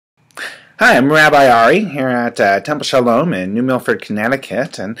Hi, I'm Rabbi Ari here at Temple Shalom in New Milford,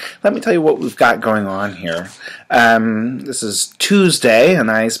 Connecticut, and let me tell you what we've got going on here. This is Tuesday, and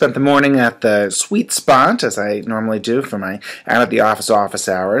I spent the morning at the Sweet Spot, as I normally do for my out-of-the-office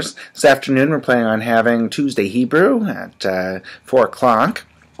hours. This afternoon we're planning on having Tuesday Hebrew at 4 o'clock.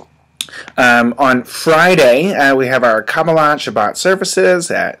 On Friday, we have our Kabbalah Shabbat services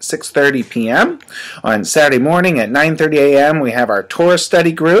at 6:30 p.m. On Saturday morning at 9:30 a.m., we have our Torah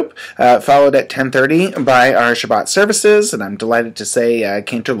study group, followed at 10:30 by our Shabbat services, and I'm delighted to say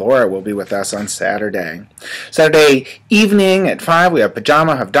Cantor Laura will be with us on Saturday. Saturday evening at 5, we have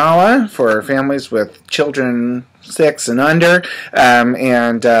Pajama Havdalah for families with children 6 and under,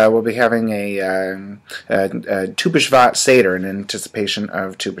 and we'll be having a Tu B'Shvat Seder in anticipation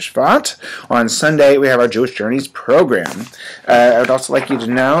of Tu B'Shvat. On Sunday, we have our Jewish Journeys program. I would also like you to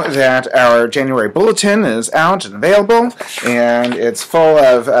know that our January bulletin is out and available, and it's full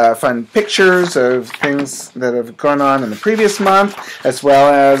of fun pictures of things that have gone on in the previous month, as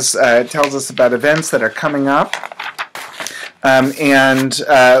well as tells us about events that are coming up. One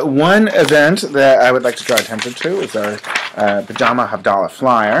event that I would like to draw attention to is our Pajama Havdalah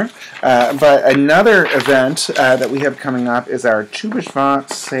flyer. But another event that we have coming up is our Tu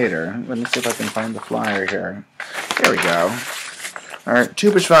B'Shvat Seder. Let me see if I can find the flyer here. There we go. Our Tu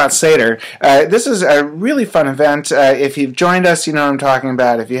B'Shvat Seder. This is a really fun event. If you've joined us, you know what I'm talking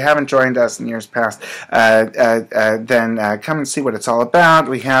about. If you haven't joined us in years past, then come and see what it's all about.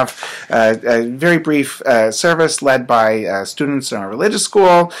 We have a very brief service led by students in our religious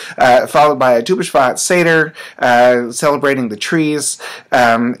school, followed by a Tu B'Shvat Seder celebrating the trees,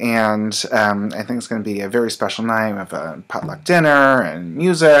 and I think it's going to be a very special night. We have a potluck dinner and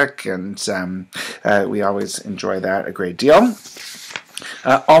music, and we always enjoy that a great deal.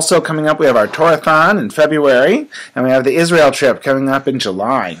 Also coming up, we have our Torathon in February, and we have the Israel trip coming up in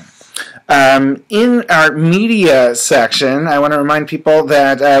July. In our media section, I want to remind people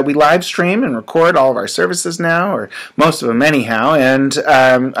that we live stream and record all of our services now, or most of them anyhow, and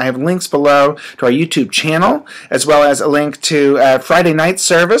I have links below to our YouTube channel, as well as a link to Friday night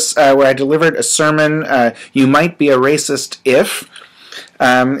service, where I delivered a sermon, You Might Be a Racist If.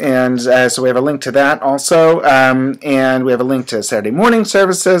 So we have a link to that also, and we have a link to Saturday morning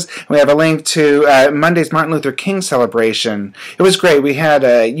services. We have a link to Monday's Martin Luther King celebration. It was great. We had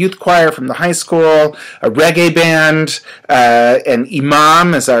a youth choir from the high school, a reggae band, an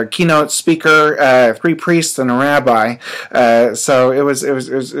imam as our keynote speaker, 3 priests and a rabbi. So it was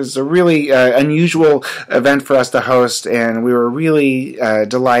a really unusual event for us to host, and we were really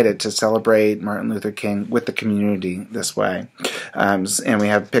delighted to celebrate Martin Luther King with the community this way. And we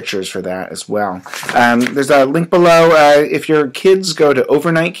have pictures for that as well. There's a link below. If your kids go to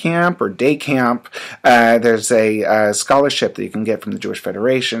overnight camp or day camp, there's a scholarship that you can get from the Jewish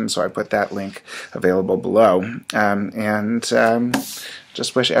Federation, so I put that link available below.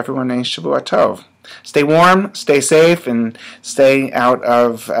 Just wish everyone a Shavua Tov. Stay warm, stay safe, and stay out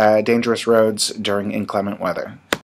of dangerous roads during inclement weather.